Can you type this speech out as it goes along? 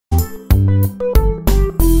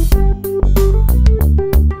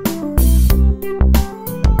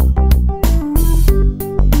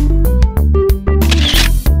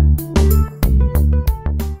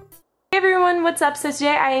What's up? So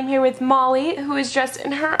today I am here with Molly, who is dressed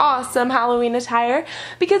in her awesome Halloween attire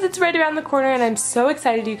because it's right around the corner and I'm so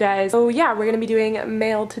excited, you guys. So yeah, we're gonna be doing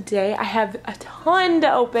mail today. I have a ton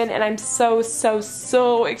to open and I'm so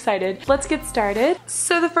excited. Let's get started.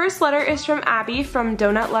 So the first letter is from Abby from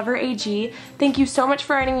Donut Lover AG. Thank you so much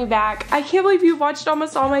for writing me back. I can't believe you've watched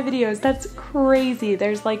almost all my videos. That's crazy.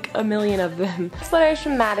 There's like a million of them. This letter is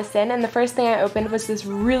from Madison and the first thing I opened was this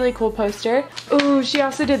really cool poster. Ooh, she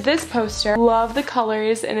also did this poster. Love the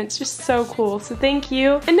colors and it's just so cool, so thank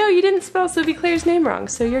you. And no, you didn't spell Sophie Claire's name wrong,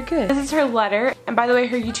 so you're good. This is her letter, and by the way,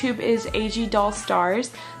 her YouTube is AG Doll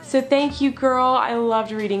Stars. So thank you, girl. I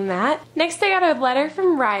loved reading that. Next I got a letter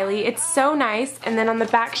from Riley. It's so nice, and then on the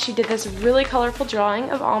back she did this really colorful drawing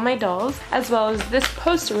of all my dolls, as well as this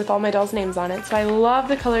poster with all my dolls' names on it. So I love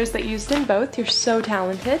the colors that used in both. You're so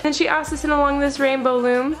talented. And she also sent along this rainbow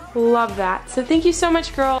loom. Love that. So thank you so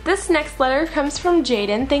much, girl. This next letter comes from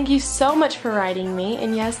Jaden. Thank you so much for writing me,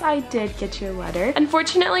 and yes, I did get your letter.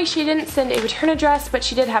 Unfortunately, she didn't send a return address, but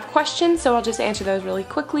she did have questions, so I'll just answer those really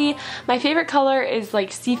quickly. My favorite color is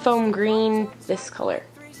like seafoam green, this color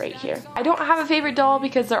right here. I don't have a favorite doll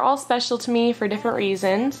because they're all special to me for different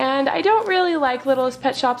reasons, and I don't really like Littlest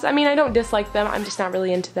Pet Shops. I mean, I don't dislike them, I'm just not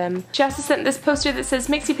really into them. She also sent this poster that says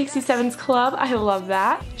Mixie Pixie 7's Club. I love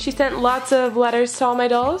that. She sent lots of letters to all my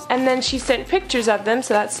dolls, and then she sent pictures of them,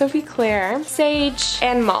 so that's Sophie Claire, Sage,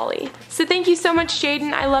 and Molly. So thank you so much,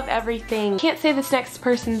 Jaden. I love everything. Can't say this next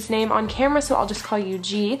person's name on camera, so I'll just call you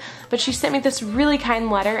G, but she sent me this really kind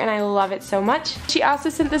letter, and I love it so much. She also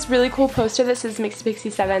sent this really cool poster that says Mixie Pixie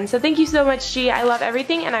 7. So thank you so much, G. I love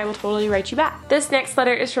everything and I will totally write you back. This next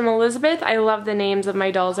letter is from Elizabeth. I love the names of my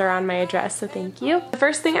dolls are on my address, so thank you. The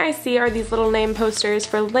first thing I see are these little name posters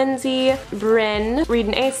for Lindsay, Bryn, Reed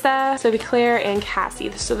and Asa, Sophie Claire, and Cassie.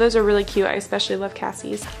 So those are really cute. I especially love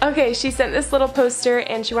Cassie's. Okay, she sent this little poster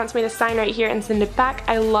and she wants me to sign right here and send it back.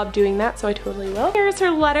 I love doing that, so I totally will. Here is her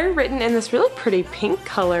letter written in this really pretty pink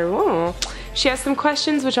color. Ooh. She has some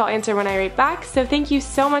questions which I'll answer when I write back, so thank you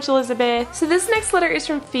so much, Elizabeth. So this next letter is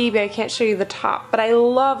from Phoebe. I can't show you the top, but I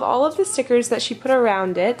love all of the stickers that she put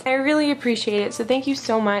around it. I really appreciate it, so thank you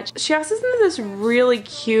so much. She also sent this really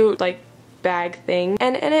cute like bag thing,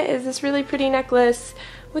 and in it is this really pretty necklace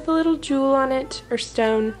with a little jewel on it, or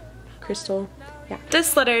stone, crystal. Yeah.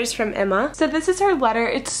 This letter is from Emma. So this is her letter.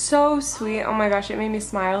 It's so sweet. Oh my gosh, it made me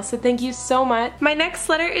smile. So thank you so much. My next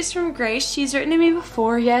letter is from Grace. She's written to me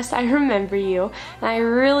before. Yes, I remember you. And I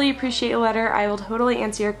really appreciate your letter. I will totally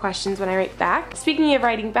answer your questions when I write back. Speaking of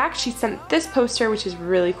writing back, she sent this poster, which is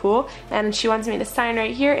really cool. And she wants me to sign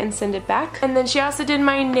right here and send it back. And then she also did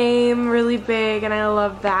my name really big, and I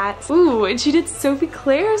love that. Ooh, and she did Sophie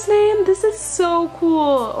Claire's name. This is so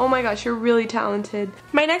cool. Oh my gosh, you're really talented.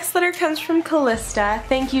 My next letter comes from Calista.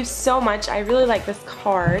 Thank you so much. I really like this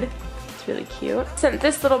card. It's really cute. Sent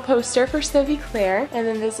this little poster for Sophie Claire, and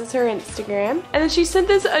then this is her Instagram. And then she sent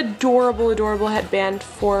this adorable headband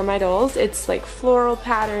for my dolls. It's like floral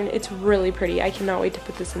pattern. It's really pretty. I cannot wait to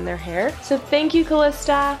put this in their hair. So thank you,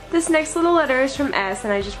 Callista. This next little letter is from S,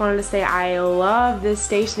 and I just wanted to say I love this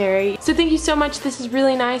stationery. So thank you so much. This is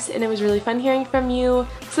really nice, and it was really fun hearing from you.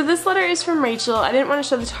 So this letter is from Rachel. I didn't want to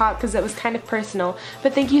show the top because it was kind of personal,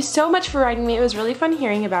 but thank you so much for writing me. It was really fun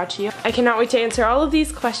hearing about you. I cannot wait to answer all of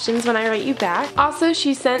these questions when I write you back. Also,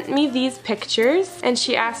 she sent me these pictures and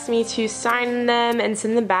she asked me to sign them and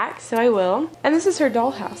send them back, so I will. And this is her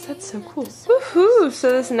dollhouse. That's so cool. Woohoo!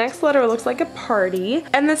 So this next letter looks like a party,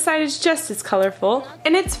 and this side is just as colorful.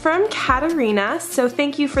 And it's from Katarina, so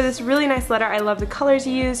thank you for this really nice letter. I love the colors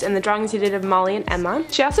you used and the drawings you did of Molly and Emma.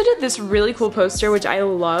 She also did this really cool poster, which I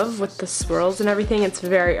love, with the swirls and everything. It's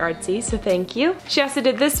very artsy, so thank you. She also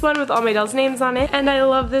did this one with all my dolls' names on it, and I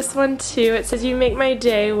love this one too. It says, "You make my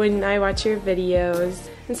day when I watch your videos."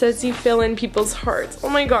 It says, "You fill in people's hearts." Oh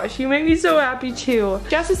my gosh, you make me so happy too.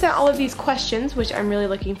 She also sent all of these questions, which I'm really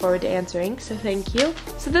looking forward to answering, so thank you.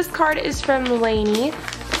 So this card is from Lainey.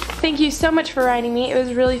 Thank you so much for writing me. It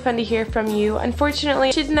was really fun to hear from you.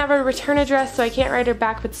 Unfortunately, she didn't have a return address, so I can't write her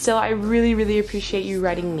back, but still, I really appreciate you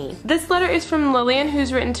writing me. This letter is from Lillian,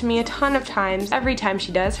 who's written to me a ton of times. Every time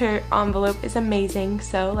she does, her envelope is amazing,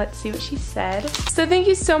 so let's see what she said. So thank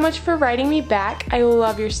you so much for writing me back. I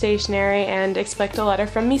love your stationery and expect a letter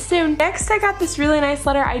from me soon. Next, I got this really nice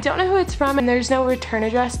letter. I don't know who it's from, and there's no return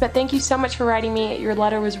address, but thank you so much for writing me. Your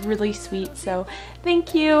letter was really sweet, so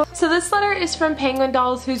thank you. So this letter is from Penguin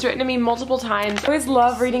Dolls, who's written written to me multiple times. I always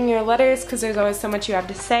love reading your letters because there's always so much you have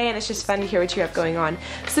to say and it's just fun to hear what you have going on.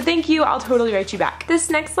 So thank you, I'll totally write you back. This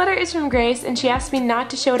next letter is from Grace and she asked me not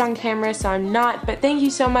to show it on camera, so I'm not, but thank you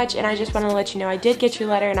so much and I just want to let you know I did get your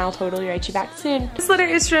letter and I'll totally write you back soon. This letter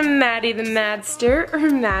is from Maddie the Madster, or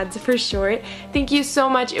Mads for short. Thank you so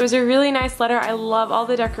much. It was a really nice letter. I love all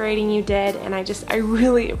the decorating you did and I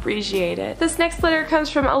really appreciate it. This next letter comes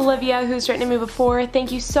from Olivia, who's written to me before.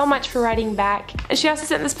 Thank you so much for writing back. And she also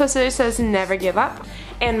sent this poster that says never give up.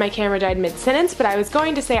 And my camera died mid-sentence, but I was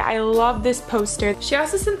going to say I love this poster. She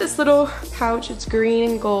also sent this little pouch. It's green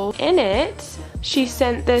and gold. In it, she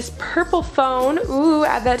sent this purple phone. Ooh,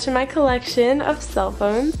 add that to my collection of cell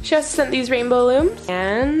phones. She also sent these rainbow looms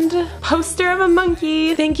and poster of a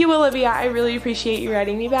monkey. Thank you, Olivia. I really appreciate you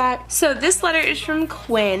writing me back. So this letter is from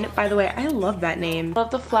Quinn. By the way, I love that name.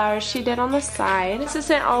 Love the flowers she did on the side. She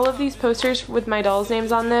sent all of these posters with my dolls'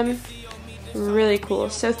 names on them. Really cool.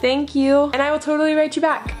 So thank you, and I will totally write you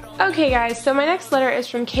back. Okay guys, so my next letter is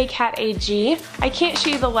from KCatAG. I can't show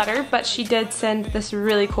you the letter, but she did send this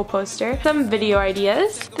really cool poster, some video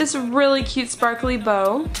ideas, this really cute sparkly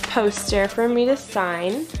bow poster for me to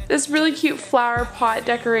sign, this really cute flower pot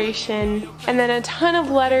decoration, and then a ton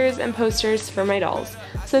of letters and posters for my dolls.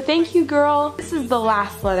 So thank you, girl. This is the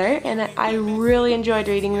last letter, and I really enjoyed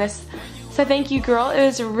reading this. So thank you, girl. It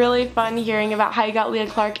was really fun hearing about how you got Leah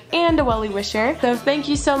Clark and a well-wisher. So thank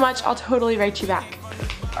you so much. I'll totally write you back.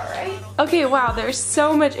 Alright. Okay, wow, there's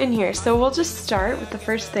so much in here. So we'll just start with the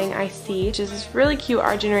first thing I see, which is this really cute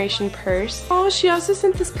Our Generation purse. Oh, she also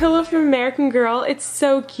sent this pillow from American Girl. It's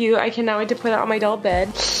so cute. I cannot wait to put it on my doll bed.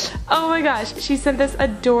 Oh my gosh, she sent this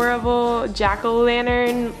adorable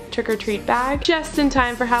jack-o'-lantern trick-or-treat bag just in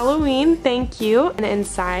time for Halloween. Thank you. And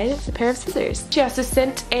inside is a pair of scissors. She also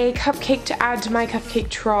sent a cupcake to add to my cupcake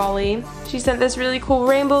trolley. She sent this really cool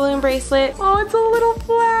rainbow loom bracelet. Oh, it's a little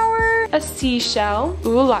flower. A seashell.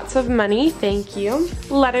 Ooh, lots of money. Thank you.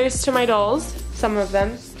 Letters to my dolls, some of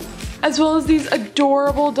them. As well as these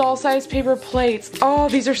adorable doll-sized paper plates. Oh,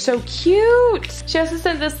 these are so cute. She also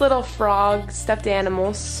sent this little frog stuffed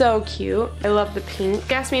animal. So cute. I love the pink.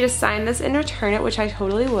 She asked me to sign this and return it, which I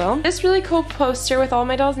totally will. This really cool poster with all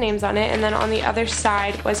my dolls' names on it, and then on the other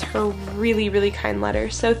side was her really, really kind letter.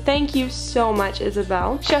 So thank you so much,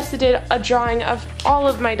 Isabel. She also did a drawing of all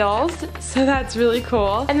of my dolls, so that's really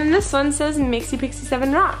cool. And then this one says Mixie Pixie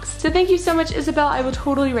 7 rocks. So thank you so much, Isabel. I will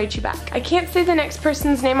totally write you back. I can't say the next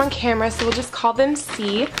person's name on camera, so we'll just call them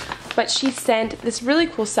C. But she sent this really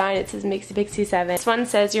cool sign. It says Mixie Pixie 7. This one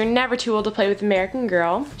says, you're never too old to play with American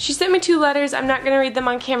Girl. She sent me 2 letters. I'm not going to read them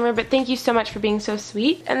on camera, but thank you so much for being so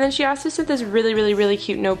sweet. And then she also sent this really, really, really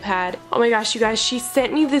cute notepad. Oh my gosh, you guys, she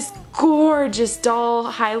sent me this gorgeous doll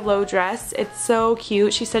high-low dress. It's so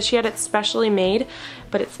cute. She said she had it specially made,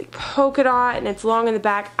 but it's like polka dot and it's long in the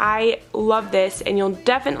back. I love this, and you'll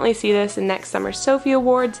definitely see this in next summer's Sophie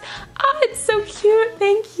Awards. Oh, it's so cute.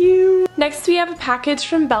 Thank you. Next, we have a package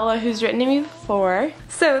from Bella, who's written to me before.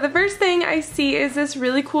 So the first thing I see is this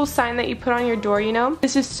really cool sign that you put on your door, you know?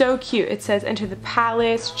 This is so cute. It says, enter the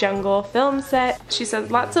palace, jungle, film set. She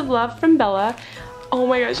says, lots of love from Bella. Oh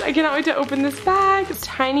my gosh, I cannot wait to open this bag. This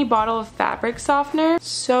tiny bottle of fabric softener.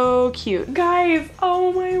 So cute. Guys,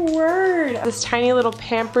 oh my word. This tiny little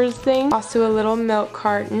Pampers thing. Also a little milk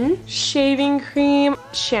carton. Shaving cream,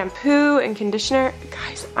 shampoo, and conditioner.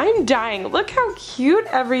 Guys, I'm dying. Look how cute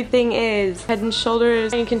everything is. Head and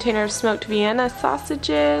Shoulders, tiny container of smoked Vienna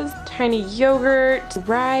sausages, tiny yogurt,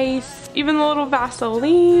 rice, even the little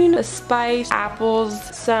Vaseline, the spice, apples,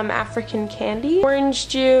 some African candy, orange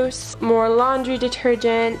juice, more laundry detergent.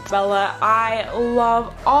 Bella, I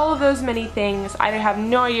love all of those many things. I have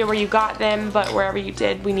no idea where you got them, but wherever you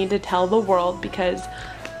did, we need to tell the world because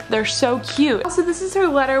they're so cute. Also, this is her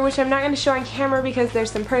letter, which I'm not going to show on camera because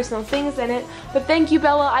there's some personal things in it. But thank you,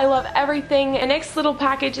 Bella. I love everything. The next little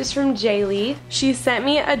package is from Jaylee. She sent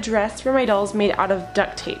me a dress for my dolls made out of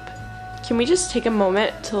duct tape. Can we just take a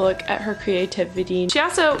moment to look at her creativity? She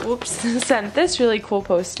also, sent this really cool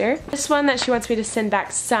poster. This one that she wants me to send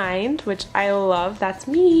back signed, which I love. That's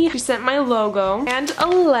me. She sent my logo and a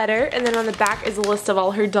letter, and then on the back is a list of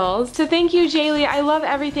all her dolls. So thank you, Jaylee. I love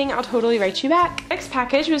everything. I'll totally write you back. Next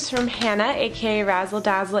package was from Hannah, aka Razzle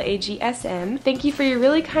Dazzle AGSM. Thank you for your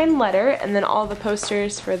really kind letter, and then all the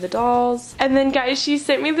posters for the dolls. And then guys, she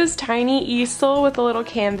sent me this tiny easel with a little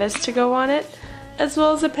canvas to go on it, as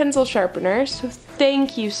well as a pencil sharpener, so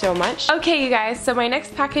thank you so much. Okay, you guys, so my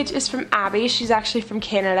next package is from Abby. She's actually from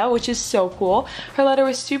Canada, which is so cool. Her letter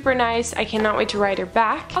was super nice. I cannot wait to write her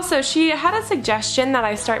back. Also, she had a suggestion that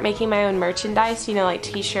I start making my own merchandise, you know, like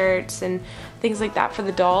t-shirts and things like that for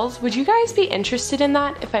the dolls. Would you guys be interested in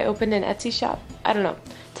that if I opened an Etsy shop? I don't know.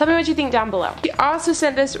 Tell me what you think down below. She also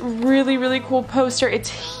sent this really cool poster. It's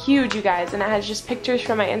huge, you guys, and it has just pictures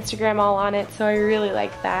from my Instagram all on it, so I really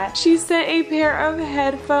like that. She sent a pair of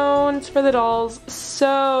headphones for the dolls.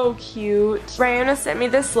 So cute. Riona sent me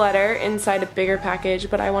this letter inside a bigger package,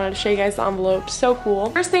 but I wanted to show you guys the envelope. So cool.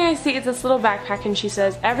 First thing I see is this little backpack, and she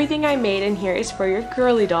says, everything I made in here is for your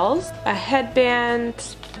girly dolls. A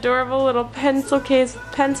headband, adorable little pencil case with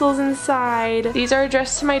pencils inside. These are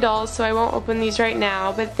addressed to my dolls, so I won't open these right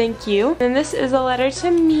now, but thank you. And this is a letter to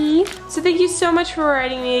me. So thank you so much for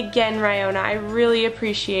writing me again, Riona. I really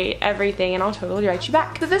appreciate everything, and I'll totally write you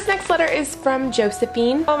back. So this next letter is from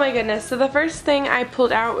Josephine. Oh my goodness. So the first thing I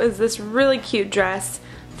pulled out was this really cute dress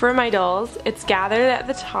for my dolls. It's gathered at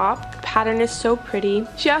the top. The pattern is so pretty.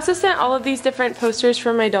 She also sent all of these different posters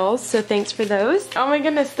for my dolls, so thanks for those. Oh my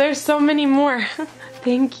goodness, there's so many more.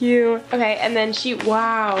 Thank you. Okay, and then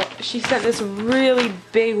wow, she sent this really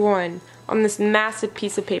big one on this massive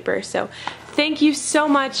piece of paper, so thank you so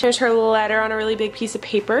much. There's her letter on a really big piece of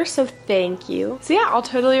paper, so thank you. So yeah, I'll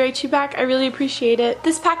totally write you back. I really appreciate it.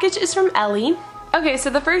 This package is from Ellie. Okay, so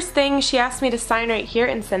the first thing, she asked me to sign right here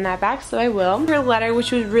and send that back, so I will. Her letter,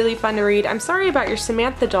 which was really fun to read. I'm sorry about your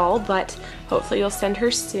Samantha doll, but hopefully you'll send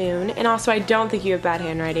her soon. And also, I don't think you have bad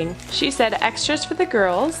handwriting. She said, extras for the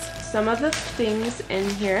girls. Some of the things in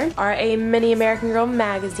here are a mini American Girl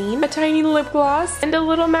magazine, a tiny lip gloss, and a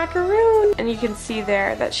little macaroon. And you can see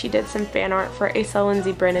there that she did some fan art for Asa,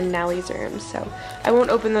 Lindsay, Bryn, and Nellie's room. So I won't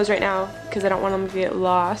open those right now because I don't want them to get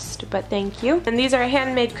lost, but thank you. And these are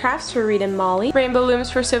handmade crafts for Reed and Molly, rainbow looms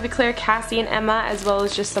for Sophie, Claire, Cassie, and Emma, as well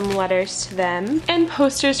as just some letters to them, and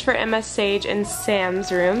posters for Emma, Sage, and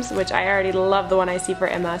Sam's rooms, which I already love the one I see for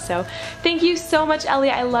Emma. So thank you so much, Ellie.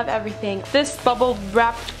 I love everything. This bubble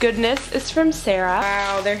wrapped goodness is from Sarah.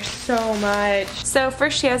 Wow, there's so much. So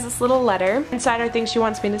first she has this little letter. Inside are things she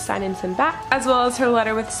wants me to sign and send back, as well as her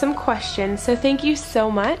letter with some questions. So thank you so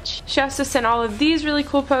much. She also sent all of these really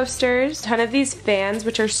cool posters, a ton of these fans,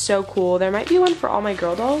 which are so cool. There might be one for all my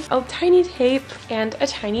girl dolls, a tiny tape, and a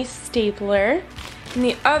tiny stapler. In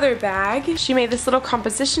the other bag, she made this little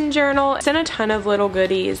composition journal, sent a ton of little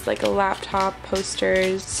goodies like a laptop,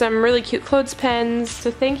 posters, some really cute clothespins. So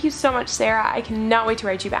thank you so much, Sarah. I cannot wait to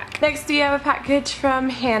write you back. Next we have a package from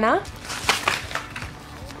Hannah.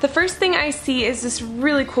 The first thing I see is this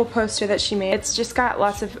really cool poster that she made. It's just got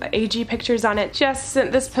lots of AG pictures on it. She also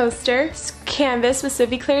sent this poster. It's canvas with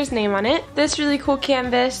Sophie Claire's name on it. This really cool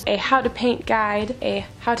canvas, a how to paint guide, a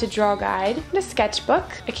how to draw guide, and a sketchbook,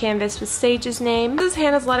 a canvas with Sage's name. This is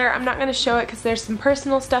Hannah's letter. I'm not going to show it because there's some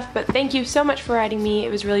personal stuff, but thank you so much for writing me. It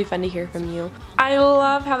was really fun to hear from you. I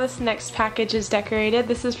love how this next package is decorated.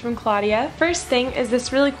 This is from Claudia. First thing is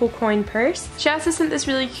this really cool coin purse. She also sent this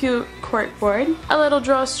really cute cork board, a little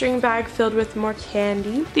drawstring bag filled with more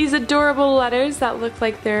candy, these adorable letters that look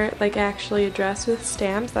like they're like actually addressed with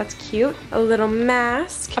stamps. That's cute. A little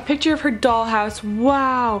mask, a picture of her dollhouse.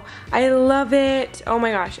 Wow, I love it. Oh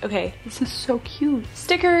my gosh. Okay, this is so cute.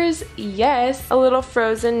 Stickers, yes. A little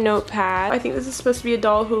Frozen notepad. I think this is supposed to be a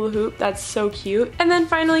doll hula hoop. That's so cute. And then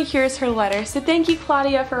finally, here's her letter. So thank you,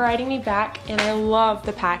 Claudia, for writing me back, and I love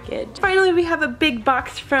the package. Finally, we have a big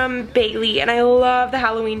box from Bailey, and I love the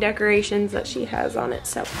Halloween decorations that she has on it.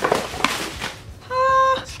 So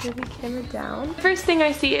move the camera down. The first thing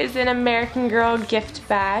I see is an American Girl gift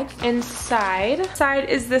bag. Inside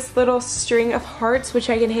is this little string of hearts, which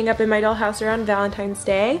I can hang up in my dollhouse around Valentine's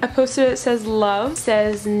Day. A poster that says love,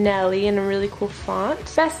 says Nellie in a really cool font.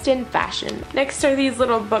 Best in fashion. Next are these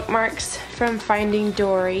little bookmarks from Finding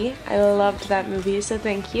Dory. I loved that movie, so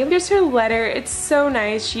thank you. Here's her letter. It's so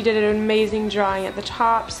nice. She did an amazing drawing at the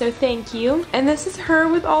top, so thank you. And this is her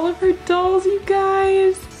with all of her dolls, you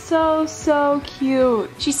guys. So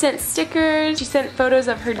cute. She sent stickers. She sent photos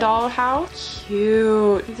of her dollhouse.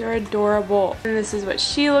 Cute. These are adorable. And this is what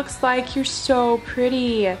she looks like. You're so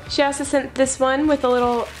pretty. She also sent this one with a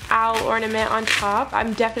little owl ornament on top.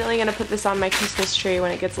 I'm definitely gonna put this on my Christmas tree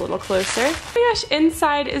when it gets a little closer. Oh my gosh,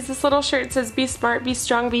 inside is this little shirt. It says be smart, be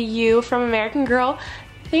strong, be you from American Girl.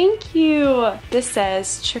 Thank you. This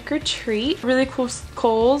says trick or treat. Really cool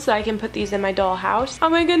skulls. I can put these in my dollhouse. Oh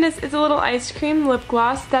my goodness, it's a little ice cream lip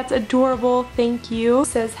gloss. That's adorable. Thank you. It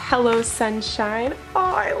says hello sunshine.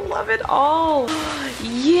 Oh, I love it all.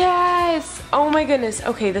 Yes. Oh my goodness.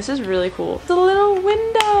 Okay, this is really cool. It's a little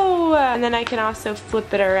window. And then I can also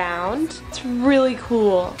flip it around. It's really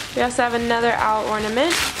cool. We also have another owl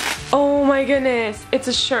ornament. Oh my goodness, it's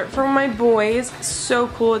a shirt for my boys. So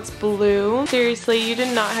cool, it's blue. Seriously, you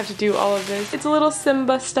did not have to do all of this. It's a little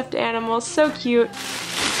Simba stuffed animal, so cute.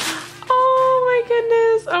 Oh my goodness.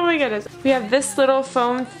 this. Oh my goodness. We have this little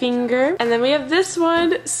foam finger, and then we have this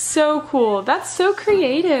one. So cool. That's so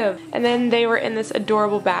creative. And then they were in this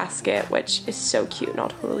adorable basket, which is so cute, and I'll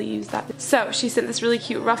totally use that. So she sent this really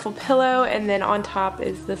cute ruffle pillow, and then on top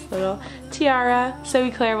is this little tiara. So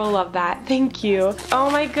Claire will love that. Thank you. Oh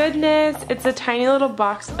my goodness. It's a tiny little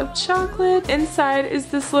box of chocolate. Inside is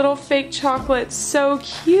this little fake chocolate. So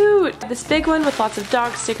cute. This big one with lots of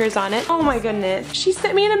dog stickers on it. Oh my goodness. She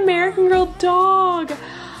sent me an American Girl dog.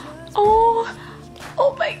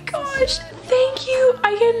 Oh my gosh. Thank you.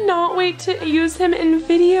 I cannot wait to use him in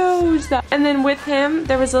videos. And then with him,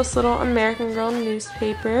 there was this little American Girl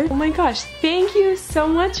newspaper. Oh my gosh. Thank you so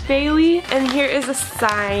much, Bailey. And here is a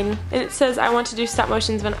sign. And it says, I want to do stop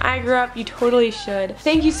motions when I grow up. You totally should.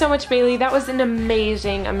 Thank you so much, Bailey. That was an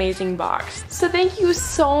amazing, amazing box. So thank you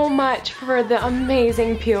so much for the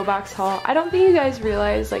amazing P.O. Box haul. I don't think you guys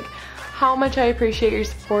realize, like, how much I appreciate your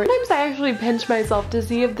support. Sometimes I actually pinch myself to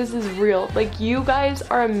see if this is real. Like, you guys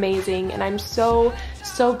are amazing, and I'm so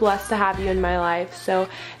blessed to have you in my life. So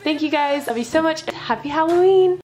thank you guys. Love you so much, and happy Halloween.